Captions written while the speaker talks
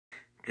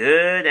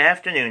Good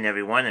afternoon,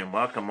 everyone, and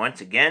welcome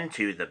once again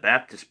to the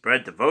Baptist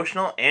Bread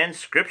devotional and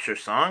scripture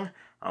song,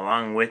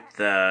 along with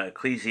the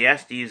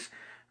Ecclesiastes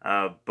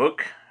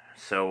book.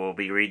 So we'll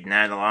be reading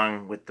that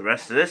along with the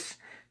rest of this.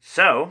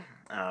 So,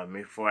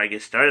 before I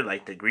get started, I'd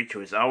like to greet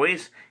you as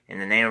always, in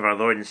the name of our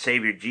Lord and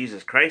Savior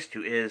Jesus Christ,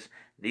 who is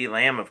the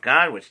Lamb of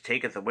God, which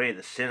taketh away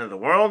the sin of the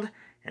world,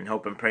 and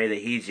hope and pray that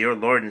He's your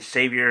Lord and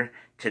Savior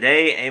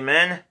today.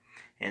 Amen.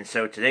 And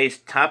so today's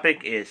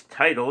topic is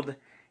titled,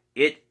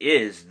 It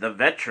is the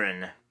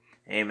Veteran.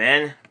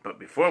 Amen. But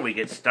before we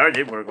get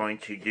started, we're going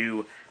to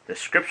do the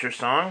scripture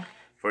song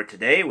for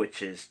today,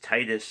 which is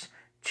Titus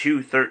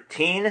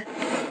 2:13,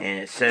 and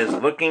it says,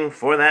 "Looking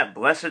for that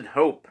blessed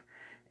hope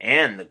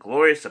and the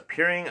glorious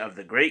appearing of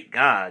the great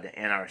God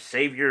and our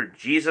Savior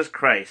Jesus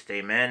Christ."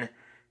 Amen.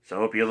 So I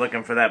hope you're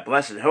looking for that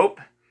blessed hope.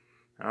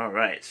 All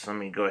right, so let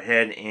me go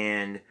ahead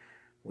and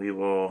we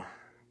will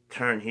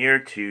turn here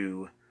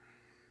to,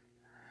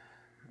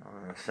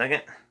 hold on a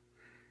second.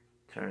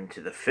 Turn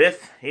to the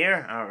 5th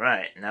here. All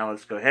right, now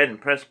let's go ahead and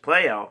press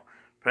play. I'll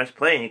press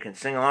play, and you can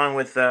sing along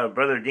with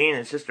Brother Dean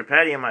and Sister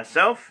Patty and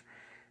myself.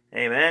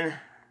 Amen.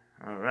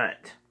 All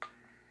right.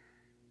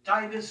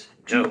 Titus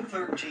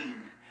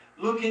 2:13.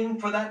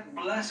 Looking for that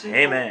blessed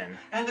Amen. hope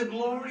and the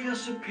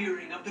glorious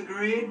appearing of the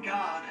great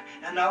God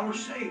and our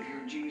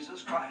Savior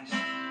Jesus Christ.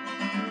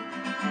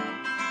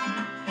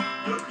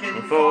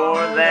 Looking for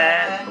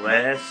that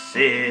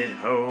blessed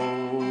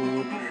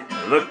hope.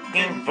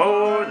 Looking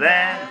for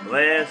that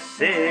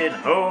blessed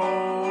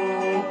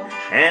hope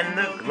and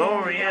the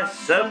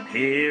glorious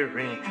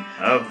appearing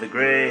of the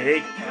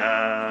great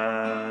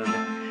God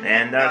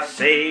and our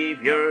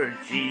Savior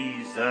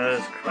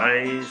Jesus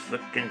Christ.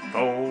 Looking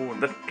for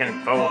that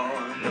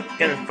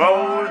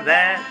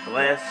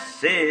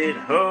blessed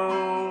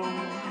hope.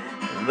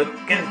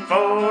 Looking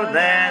for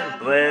that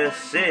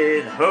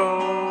blessed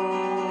hope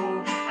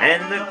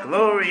and the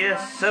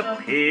glorious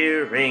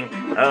appearing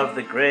of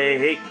the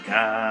great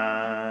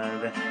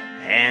God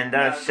and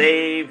our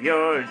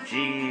Savior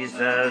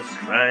Jesus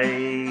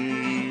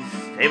Christ.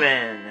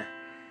 Amen.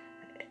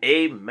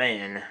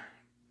 Amen.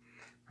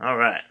 All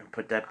right,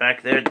 put that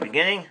back there at the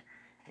beginning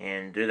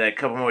and do that a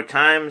couple more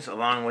times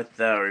along with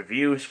the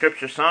review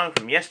scripture song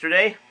from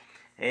yesterday.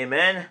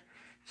 Amen.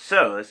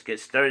 So let's get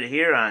started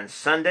here on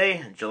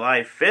Sunday,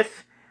 July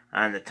 5th,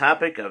 on the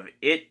topic of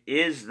It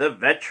is the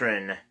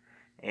Veteran.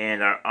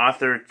 And our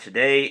author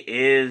today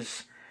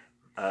is,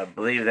 I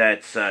believe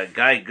that's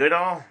Guy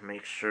Goodall.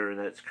 Make sure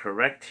that's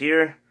correct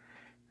here.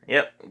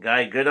 Yep,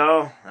 Guy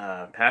Goodall,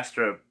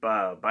 pastor of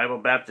Bible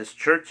Baptist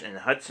Church in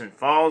Hudson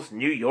Falls,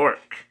 New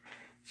York.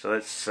 So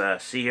let's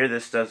see here.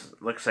 This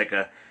looks like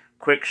a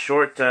quick,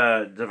 short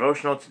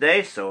devotional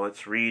today. So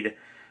let's read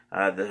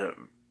the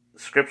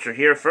scripture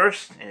here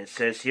first. And it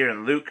says here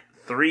in Luke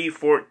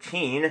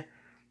 3:14,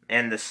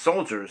 "And the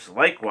soldiers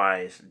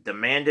likewise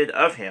demanded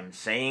of him,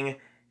 saying,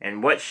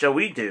 And what shall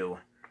we do?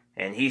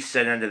 And he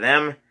said unto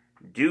them,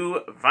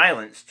 Do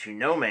violence to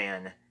no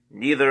man,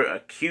 neither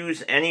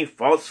accuse any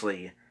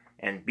falsely,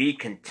 and be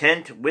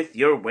content with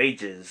your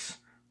wages."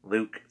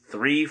 Luke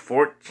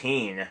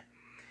 3:14.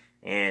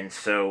 And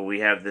so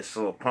we have this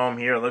little poem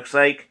here, it looks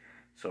like.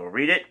 So we'll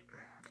read it.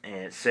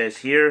 And it says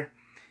here,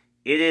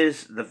 "It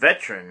is the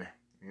veteran,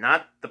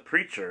 not the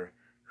preacher,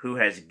 who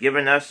has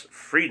given us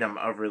freedom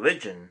of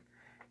religion.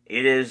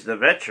 It is the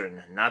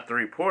veteran, not the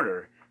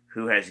reporter,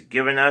 who has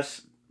given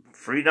us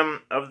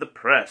freedom of the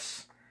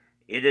press.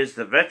 It is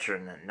the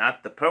veteran,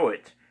 not the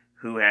poet,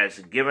 who has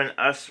given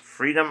us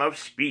freedom of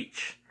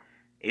speech.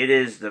 It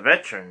is the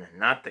veteran,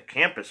 not the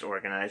campus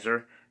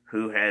organizer,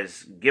 who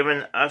has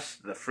given us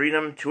the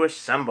freedom to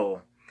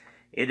assemble.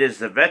 It is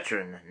the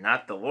veteran,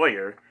 not the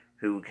lawyer,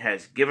 who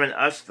has given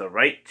us the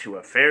right to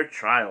a fair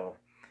trial.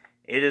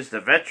 It is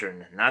the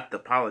veteran, not the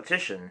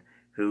politician,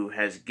 who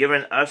has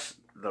given us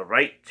the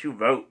right to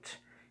vote.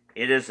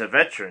 It is the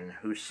veteran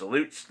who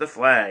salutes the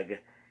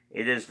flag.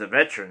 It is the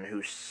veteran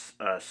who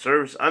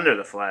serves under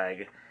the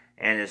flag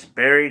and is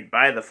buried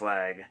by the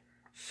flag,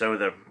 so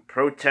the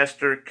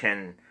protester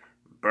can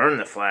burn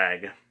the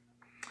flag."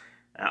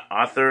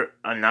 Author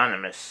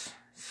Anonymous,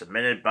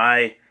 submitted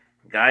by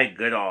Guy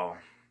Goodall.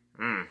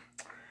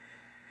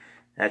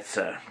 That's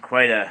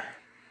quite a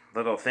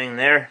little thing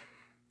there.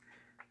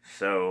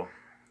 So,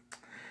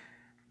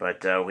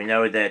 but we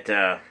know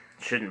that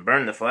shouldn't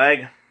burn the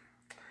flag,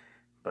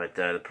 but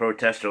the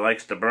protester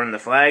likes to burn the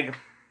flag.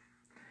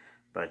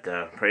 But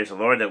praise the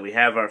Lord that we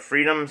have our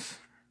freedoms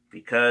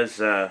because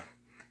and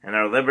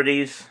our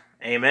liberties.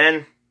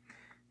 Amen.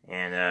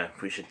 And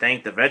we should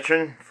thank the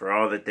veteran for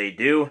all that they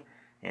do,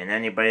 and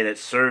anybody that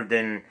served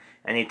in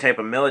any type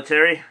of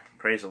military.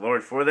 Praise the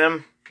Lord for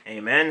them.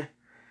 Amen.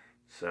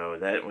 So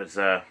that was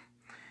a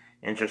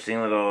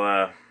interesting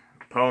little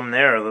poem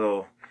there, a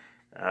little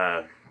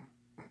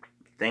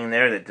thing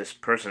there that this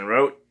person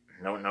wrote.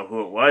 I don't know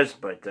who it was,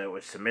 but it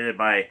was submitted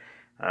by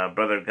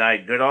Brother Guy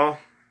Goodall.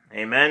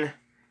 Amen.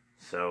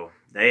 So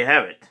there you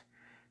have it.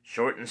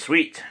 Short and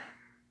sweet.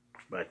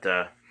 But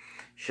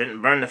shouldn't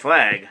burn the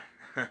flag.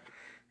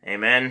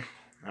 Amen.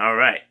 All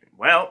right.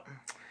 Well,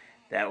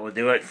 that will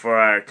do it for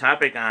our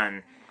topic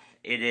on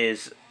it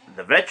is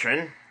the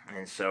veteran.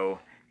 And so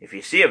if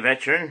you see a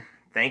veteran,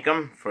 thank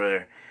them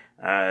for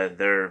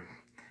their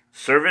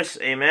service.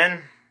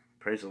 Amen.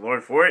 Praise the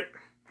Lord for it.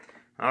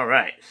 All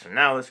right, so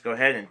now let's go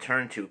ahead and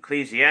turn to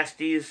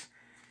Ecclesiastes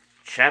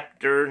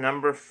chapter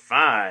number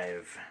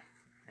 5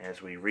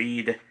 as we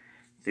read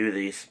through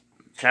these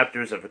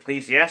chapters of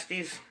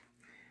Ecclesiastes.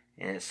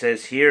 And it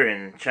says here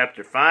in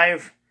chapter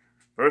 5,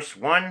 verse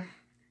 1,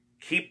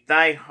 keep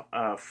thy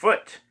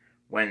foot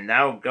when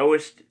thou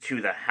goest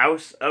to the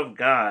house of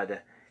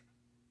God,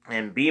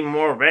 and be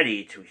more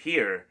ready to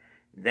hear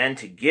than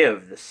to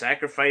give the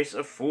sacrifice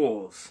of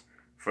fools,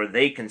 for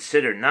they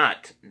consider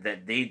not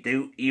that they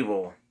do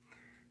evil.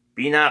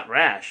 Be not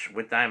rash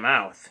with thy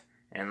mouth,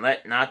 and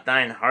let not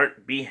thine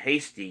heart be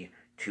hasty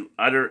to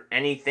utter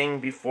anything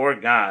before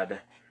God.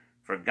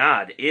 For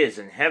God is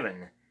in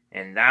heaven,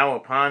 and thou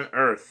upon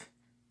earth.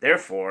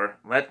 Therefore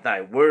let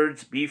thy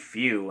words be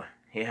few.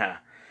 Yeah,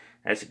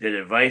 that's good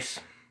advice.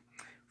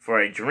 For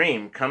a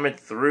dream cometh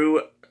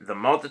through the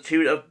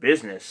multitude of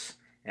business,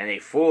 and a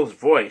fool's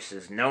voice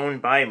is known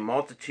by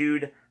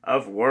multitude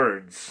of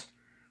words.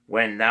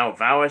 When thou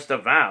vowest a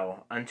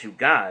vow unto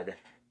God,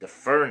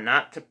 defer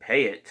not to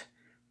pay it,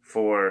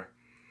 for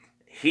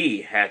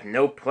he hath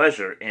no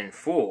pleasure in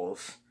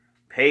fools.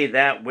 Pay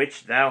that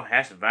which thou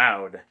hast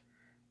vowed.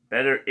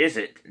 Better is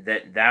it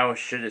that thou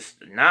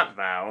shouldest not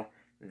vow,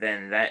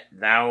 than that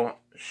thou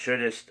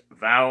shouldest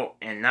vow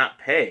and not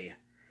pay.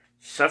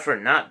 Suffer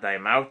not thy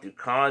mouth to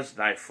cause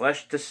thy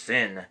flesh to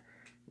sin,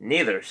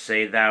 neither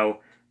say thou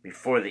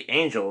before the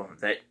angel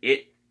that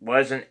it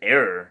was an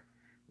error.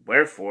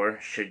 Wherefore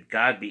should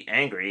God be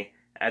angry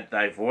at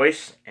thy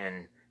voice,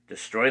 and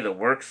destroy the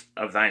works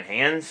of thine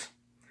hands?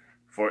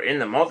 For in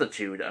the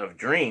multitude of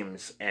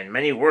dreams and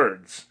many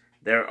words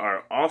there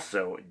are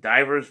also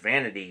divers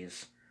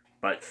vanities.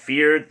 But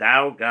fear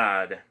thou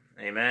God.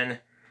 Amen.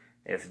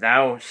 If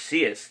thou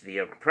seest the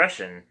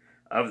oppression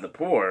of the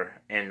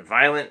poor, and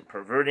violent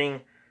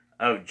perverting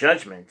of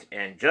judgment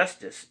and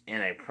justice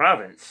in a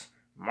province,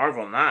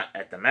 marvel not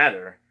at the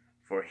matter,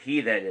 for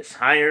he that is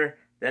higher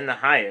than the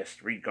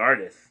highest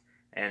regardeth,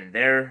 and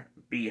there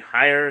be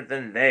higher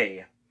than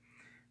they.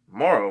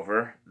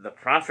 Moreover, the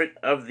profit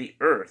of the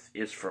earth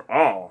is for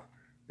all.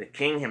 The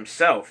king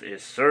himself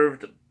is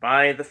served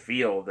by the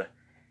field.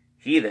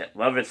 He that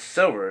loveth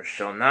silver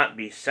shall not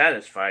be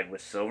satisfied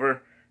with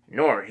silver,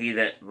 nor he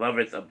that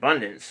loveth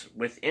abundance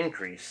with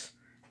increase.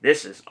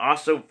 This is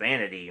also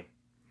vanity.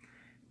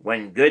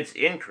 When goods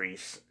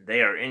increase,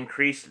 they are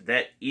increased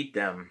that eat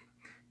them.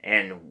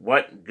 And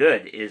what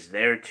good is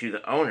there to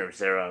the owners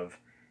thereof,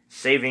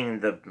 saving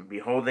the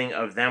beholding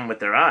of them with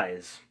their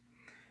eyes?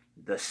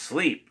 The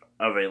sleep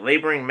of a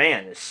laboring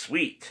man is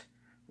sweet,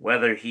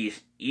 whether he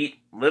eat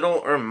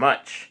little or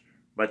much,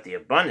 but the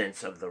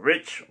abundance of the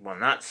rich will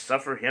not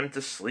suffer him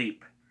to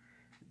sleep.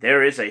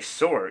 There is a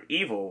sore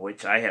evil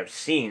which I have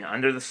seen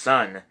under the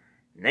sun,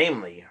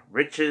 namely,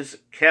 riches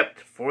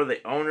kept for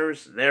the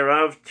owners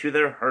thereof to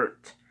their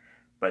hurt.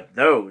 But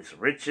those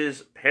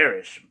riches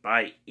perish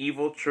by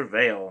evil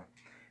travail.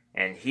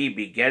 And he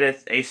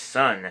begetteth a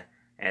son,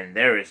 and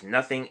there is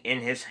nothing in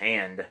his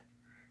hand.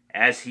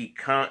 As he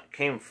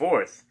came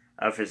forth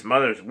of his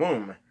mother's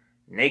womb,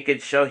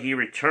 naked shall he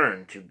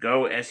return to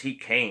go as he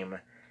came,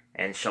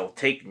 and shall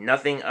take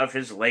nothing of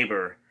his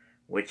labor,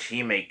 which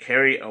he may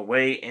carry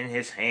away in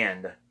his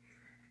hand.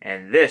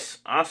 And this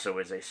also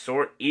is a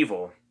sore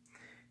evil,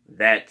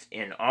 that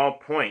in all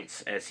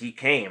points as he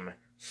came,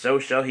 so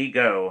shall he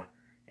go.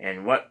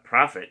 And what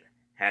profit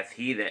hath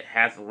he that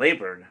hath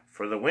labored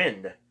for the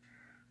wind?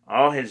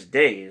 All his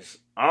days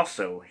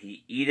also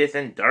he eateth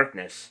in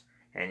darkness,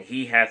 and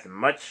he hath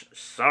much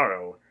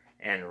sorrow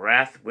and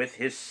wrath with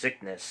his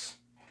sickness.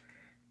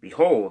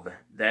 Behold,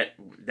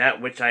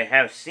 that which I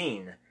have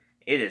seen,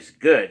 it is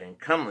good and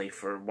comely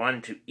for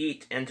one to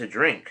eat and to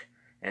drink,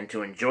 and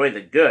to enjoy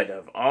the good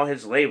of all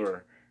his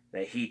labor,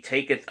 that he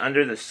taketh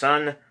under the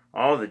sun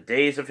all the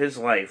days of his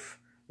life,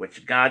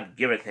 which God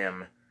giveth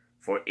him,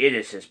 for it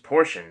is his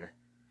portion.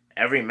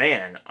 Every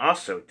man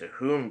also to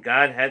whom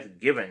God hath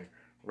given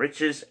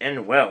riches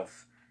and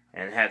wealth,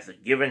 and hath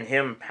given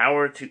him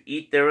power to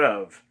eat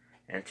thereof,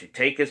 and to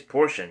take his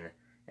portion,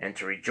 and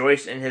to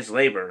rejoice in his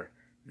labor,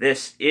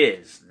 this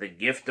is the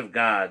gift of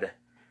God.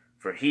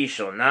 For he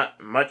shall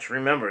not much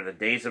remember the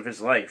days of his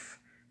life,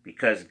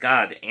 because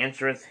God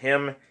answereth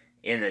him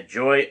in the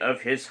joy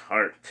of his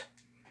heart.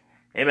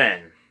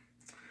 Amen.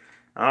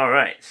 All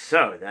right,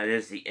 so that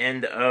is the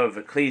end of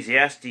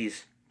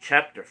Ecclesiastes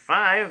chapter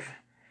 5.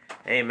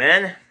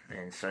 Amen.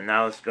 And so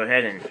now let's go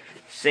ahead and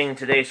sing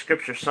today's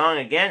scripture song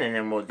again, and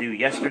then we'll do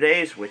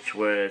yesterday's, which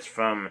was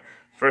from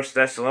 1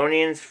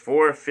 Thessalonians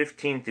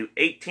 4:15 through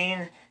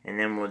 18, and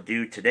then we'll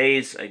do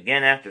today's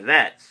again after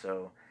that.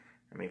 So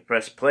let me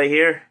press play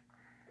here.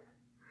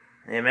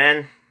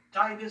 Amen.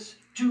 Titus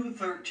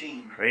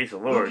 2:13. Praise the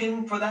Lord.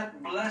 Looking for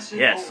that blessed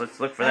Yes, hope, let's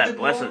look for that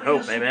blessed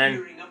hope. Amen.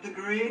 appearing of the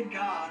great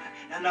God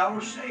and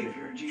our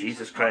Savior,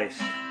 Jesus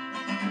Christ.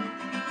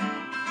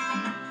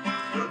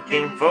 Looking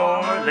looking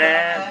for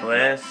that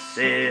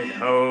blessed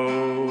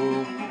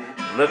hope,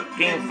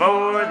 looking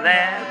for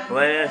that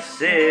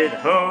blessed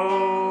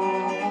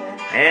hope,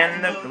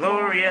 and the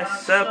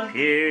glorious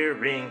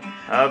appearing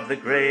of the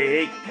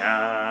great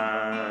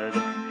God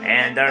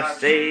and our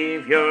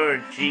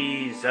Savior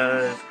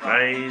Jesus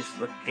Christ,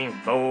 looking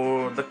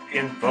for that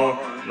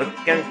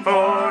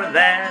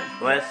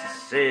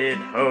blessed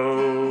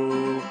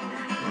hope,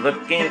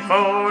 looking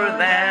for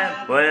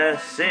that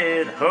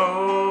blessed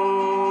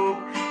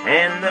hope,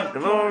 and the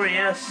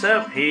glorious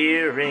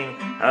appearing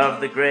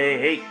of the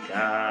great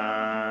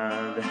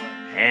God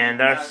and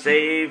our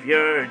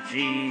Savior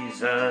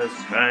Jesus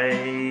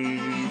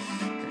Christ.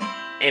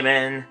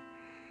 Amen.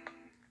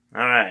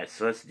 Alright,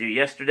 so let's do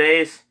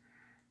yesterday's.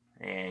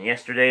 And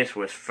yesterday's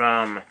was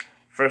from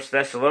 1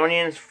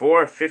 Thessalonians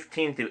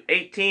 4:15 through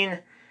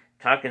 18,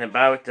 talking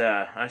about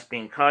us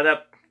being caught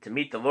up to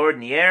meet the Lord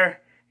in the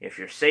air. If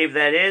you're saved,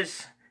 that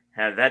is.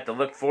 Have that to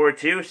look forward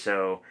to.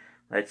 So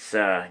let's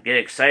get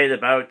excited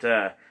about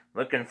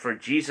looking for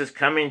Jesus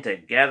coming to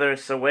gather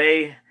us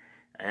away.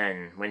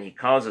 And when he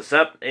calls us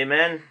up,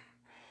 amen.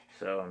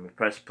 So I'm going to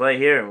press play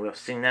here and we'll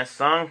sing that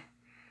song.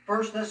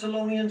 1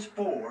 Thessalonians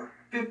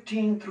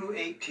 4:15 through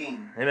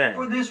 18. Amen.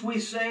 For this we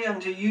say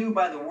unto you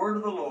by the word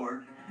of the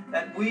Lord,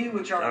 that we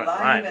which are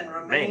alive and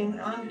remain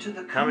unto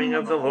the coming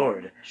of the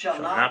Lord shall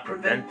not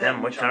prevent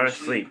them which are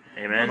asleep.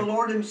 Amen. For the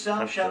Lord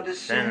himself shall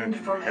descend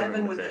from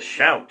heaven with a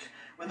shout,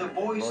 with the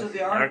voice of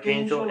the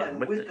archangel, and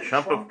with the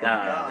trump of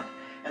God.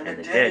 And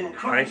the dead in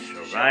Christ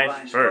shall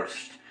rise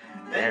first.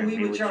 Then we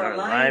which are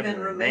alive and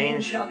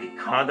remain shall be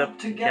caught up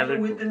together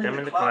with them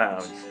in the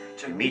clouds,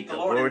 to meet the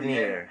Lord in the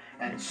air,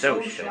 and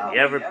so shall we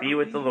ever be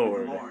with the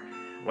Lord.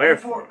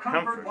 Wherefore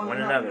comfort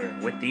one another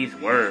with these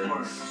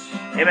words.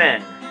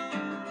 Amen.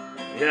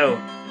 Go.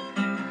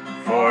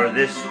 For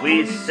this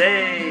we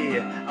say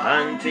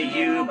unto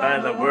you by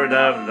the word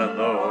of the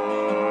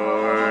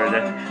Lord.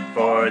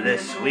 For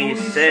this we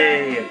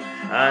say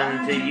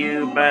unto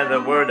you by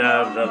the word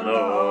of the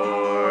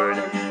Lord,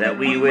 that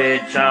we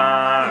which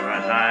are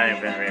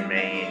alive and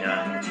remain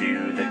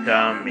unto the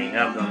coming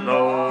of the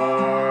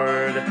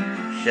Lord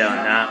shall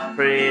not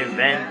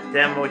prevent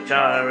them which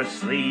are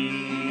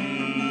asleep.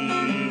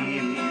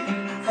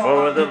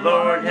 For the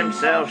Lord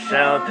himself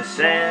shall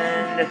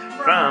descend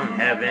from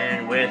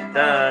heaven with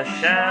a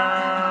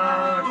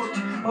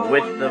shout,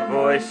 with the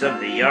voice of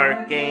the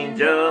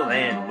archangel,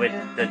 and with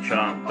the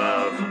trump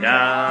of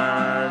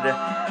God.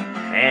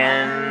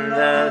 And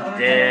the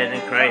dead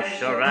in Christ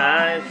shall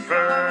rise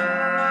first.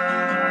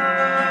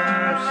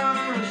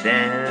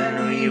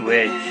 Then we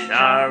which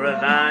are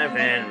alive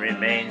and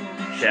remain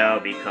shall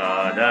be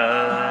caught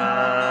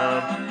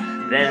up.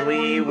 Then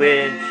we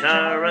which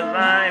are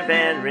alive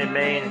and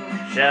remain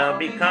shall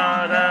be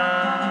caught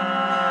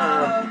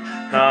up,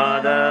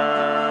 caught up,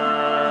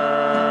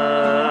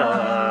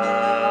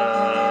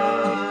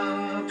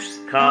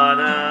 caught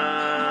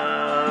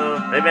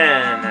up,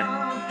 amen,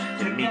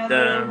 to meet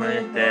them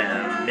with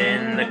them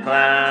in the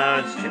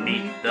clouds, to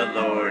meet the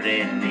Lord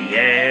in the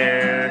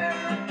air,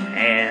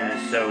 and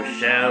so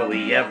shall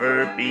we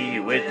ever be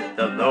with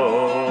the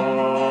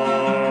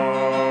Lord,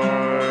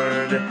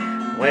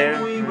 where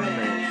we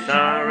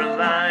are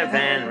alive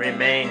and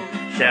remain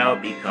shall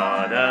be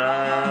caught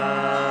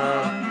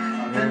up.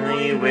 And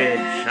we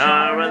which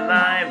are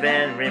alive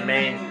and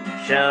remain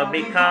shall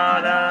be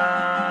caught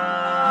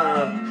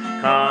up,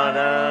 caught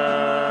up,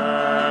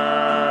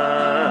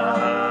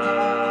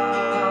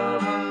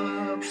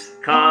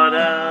 caught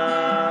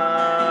up,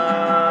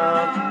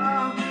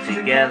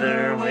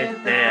 together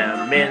with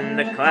them in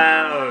the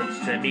clouds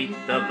to meet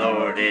the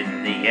Lord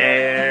in the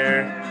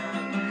air.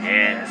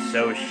 And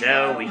so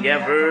shall we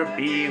ever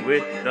be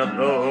with the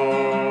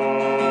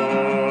Lord.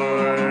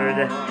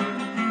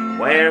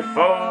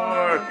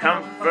 Wherefore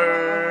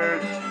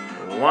comfort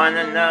one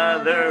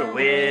another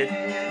with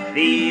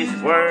these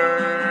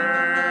words.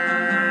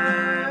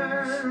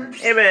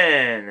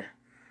 Amen.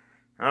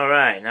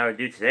 Alright, now we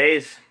do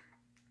today's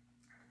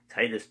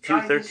Titus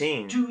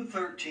 2:13.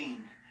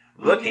 2:13.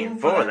 Looking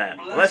for that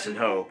blessed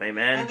hope,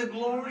 amen, and the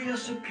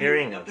glorious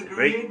appearing of the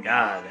great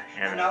God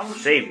and our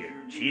Savior,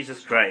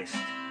 Jesus Christ.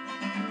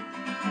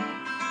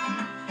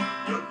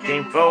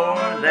 Looking for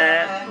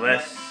that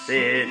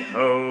blessed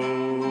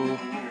hope,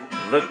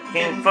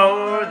 looking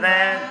for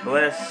that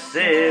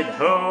blessed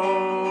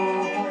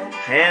hope,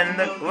 and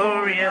the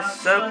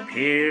glorious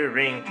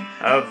appearing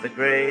of the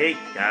great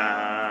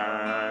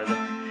God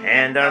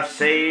and our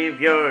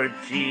Savior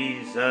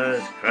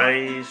Jesus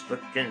Christ.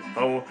 Looking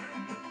for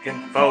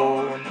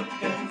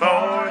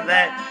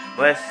that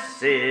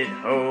blessed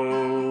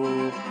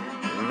hope,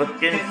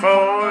 looking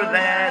for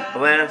that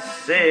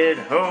blessed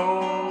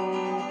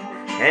hope,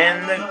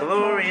 and the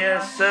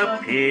glorious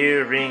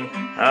appearing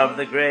of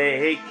the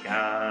great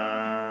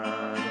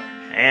God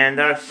and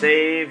our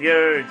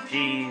Savior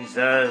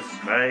Jesus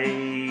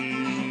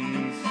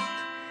Christ.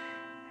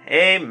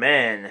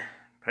 Amen.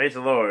 Praise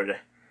the Lord.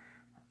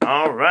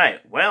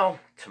 Alright, well,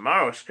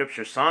 tomorrow's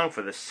scripture song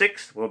for the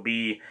 6th will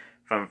be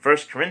from 1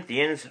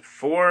 Corinthians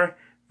 4,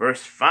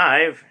 verse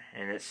 5,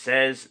 and it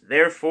says,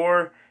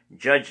 "Therefore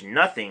judge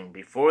nothing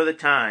before the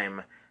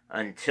time,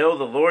 until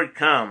the Lord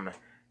come,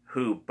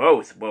 who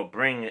both will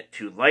bring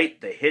to light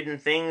the hidden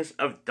things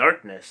of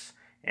darkness,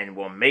 and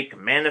will make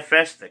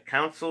manifest the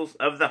counsels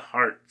of the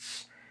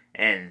hearts.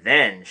 And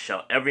then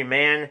shall every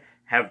man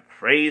have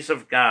praise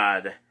of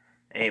God."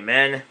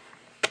 Amen.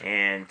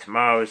 And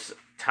tomorrow's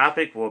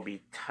topic will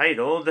be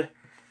titled,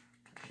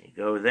 let me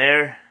go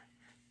there,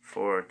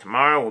 for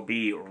tomorrow will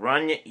be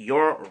 "Run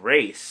Your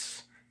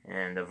Race."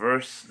 And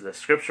the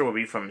scripture will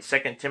be from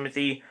 2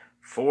 Timothy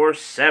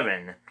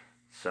 4:7.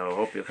 So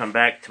hope you'll come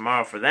back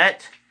tomorrow for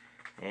that.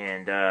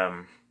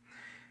 And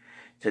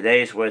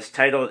today's was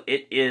titled,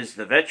 "It is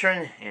the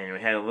Veteran." And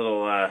we had a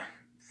little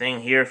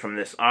thing here from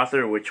this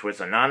author, which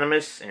was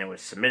anonymous, and it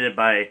was submitted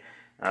by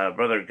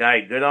Brother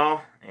Guy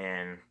Goodall.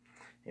 And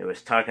it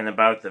was talking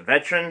about the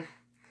veteran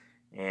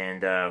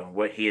and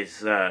what he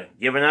has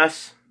given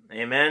us.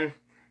 Amen.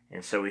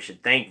 And so we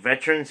should thank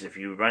veterans. If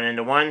you run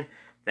into one,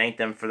 thank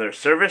them for their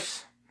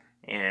service.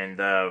 And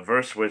the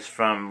verse was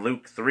from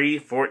Luke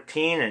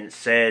 3:14, and it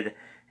said,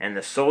 "And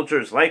the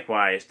soldiers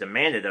likewise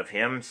demanded of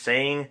him,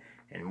 saying,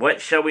 And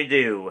what shall we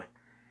do?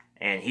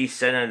 And he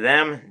said unto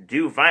them,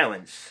 Do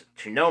violence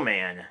to no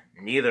man,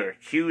 neither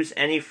accuse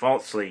any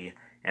falsely,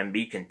 and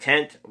be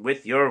content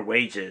with your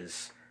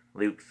wages."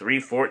 Luke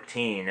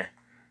 3:14.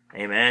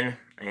 Amen.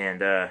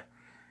 And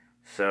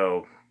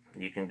so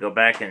you can go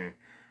back and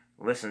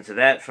listen to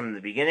that from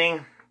the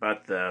beginning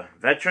about the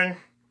veteran.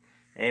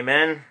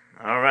 Amen.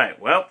 All right.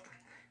 Well,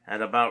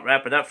 that'll about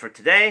wrap it up for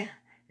today.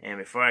 And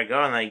before I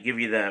go, I'd like to give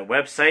you the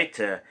website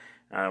to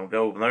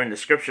go learn the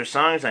scripture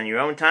songs on your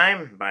own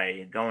time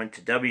by going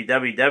to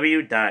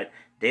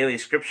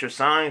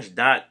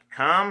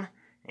www.dailyscripturesongs.com.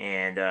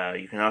 And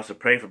you can also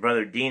pray for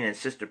Brother Dean and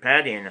Sister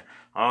Patty and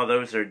all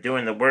those that are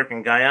doing the work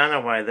in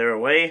Guyana while they're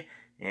away.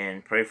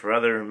 And pray for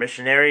other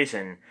missionaries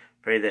and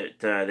pray that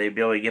they'll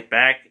be able to get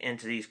back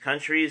into these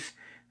countries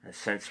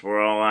since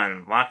we're all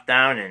on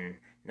lockdown and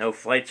no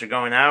flights are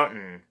going out.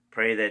 And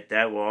pray that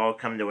that will all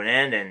come to an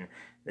end and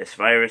this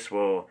virus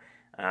will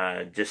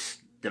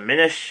just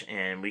diminish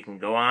and we can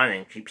go on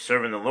and keep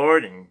serving the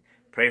Lord and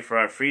pray for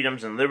our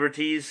freedoms and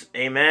liberties.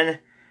 Amen.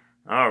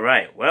 All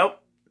right. Well,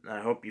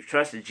 I hope you've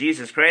trusted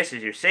Jesus Christ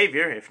as your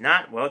Savior. If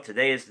not, well,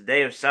 today is the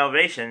day of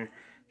salvation.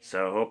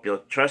 So I hope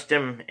you'll trust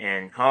Him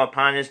and call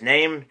upon His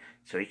name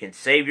so He can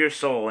save your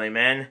soul.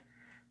 Amen.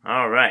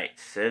 All right. It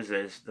says,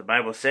 as the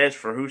Bible says,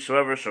 "For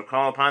whosoever shall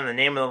call upon the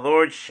name of the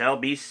Lord shall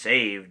be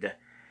saved."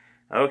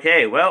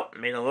 Okay, well,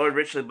 may the Lord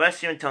richly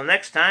bless you until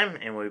next time,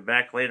 and we'll be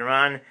back later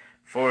on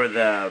for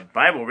the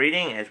Bible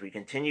reading as we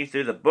continue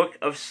through the book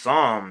of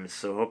Psalms.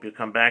 So hope you'll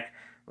come back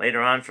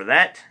later on for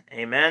that.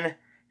 Amen.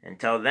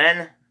 Until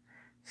then,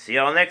 see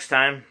y'all next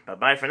time.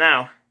 Bye-bye for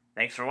now.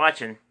 Thanks for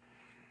watching.